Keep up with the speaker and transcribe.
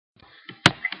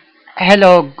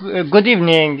Hello, good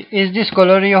evening. Is this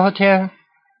Gloria Hotel?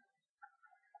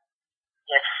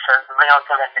 Yes, sir. My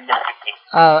hotel is in the city.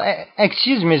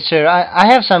 Excuse me, sir. I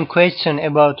have some question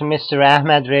about Mr.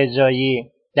 Ahmad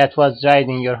Rezaei that was died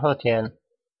in your hotel.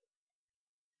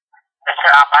 Mr.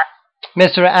 Ahmad.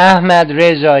 Mr. Ahmad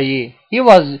Rezaei. He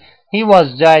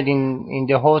was died in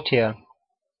the hotel.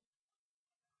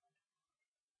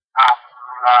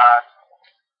 Uh,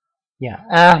 Yeah,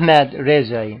 Ahmad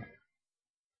Rezaei.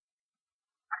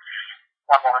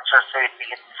 one moment, sir. So it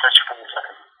will search for you, sir.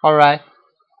 All right.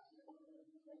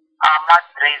 Ahmad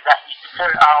Rezaei. Sir,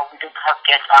 we don't have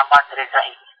guest Ahmad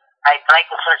Rezaei. I tried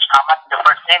to search Ahmad in the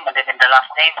first name, and then in the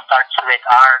last name starts with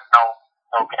R. No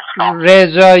guest found.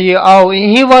 Rezaei. Oh,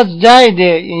 he was died.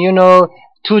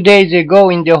 2 days ago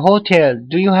in the hotel.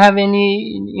 Do you have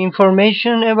any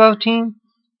information about him?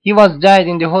 He was died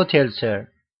in the hotel, sir.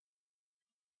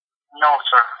 No,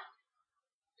 sir.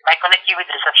 Can I connect you with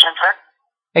reception, sir?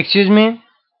 Excuse me?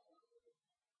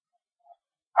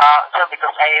 Sir,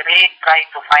 because I really tried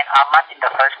to find Ahmad in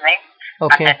the first name, and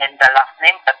Okay. then in the last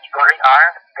name, category R,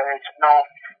 there is no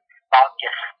found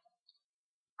guest.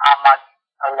 Ahmad,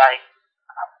 like,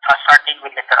 starting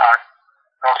with letter R.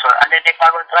 No, sir. And then if I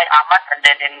will try Ahmad, and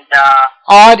then in the...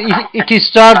 R, it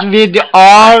starts with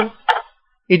R.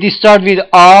 It starts with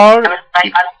R, I will try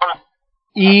Al.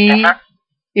 E. Yes, sir.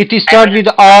 It starts with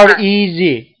R, E, Z.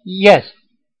 Yes.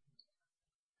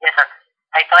 Yes, sir.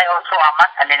 I try also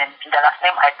Ahmad, and then in the last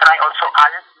name, I try also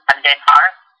Al, and then R.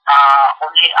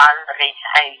 Only Al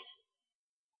Rezaei.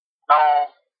 No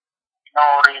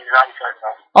Rezaei, sir. No.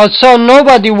 Also,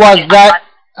 nobody was Okay, died.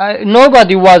 Ahmad.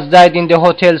 Nobody was died in the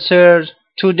hotel, sir.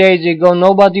 2 days ago,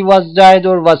 nobody was died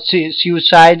or was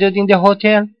suicided in the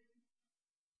hotel.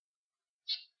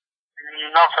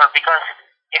 No, sir, because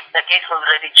if the case was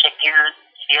already checked in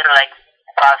here, like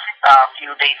past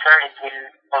few days, sir, it will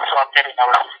also appear in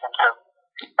our system, sir.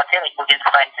 But here I couldn't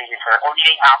find really, sir.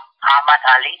 Only Ahmad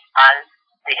Ali Al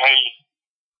Rezaei.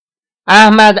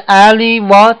 Ahmad Ali,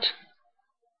 what?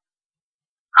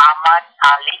 Ahmad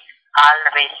Ali Al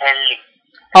Rezaei.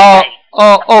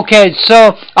 Okay.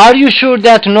 So, are you sure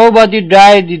that nobody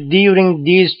died during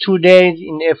these 2 days?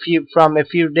 From a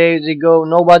few days ago,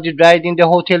 nobody died in the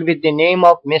hotel with the name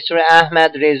of Mr.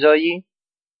 Ahmad Rezaei?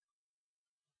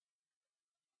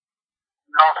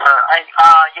 No, sir.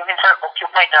 You mean, sir,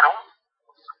 occupy the room?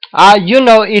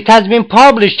 It has been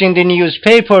published in the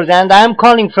newspapers, and I'm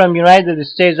calling from United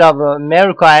States of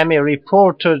America. I'm a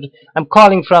reporter. I'm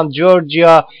calling from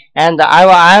Georgia, and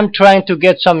I'm trying to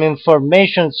get some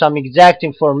information, some exact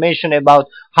information about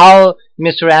how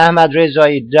Mr. Ahmad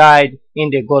Rezaei died in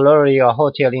the Gloria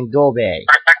Hotel in Dubai.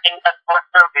 Regarding that one,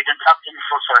 sir, we don't have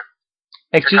info, sir.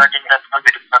 Excuse. Regarding that one,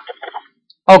 we don't have info.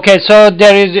 Okay, so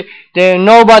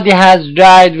nobody has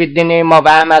died with the name of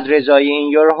Ahmad Rezaei in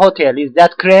your hotel. Is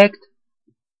that correct?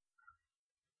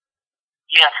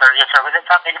 Yes, sir. Yes, sir. We don't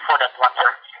have info that one,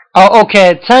 sir. Oh,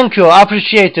 okay. Thank you.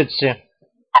 Appreciate it, sir.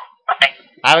 Okay.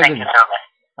 Have a Thank good you, day. sir.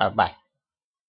 Bye. Bye.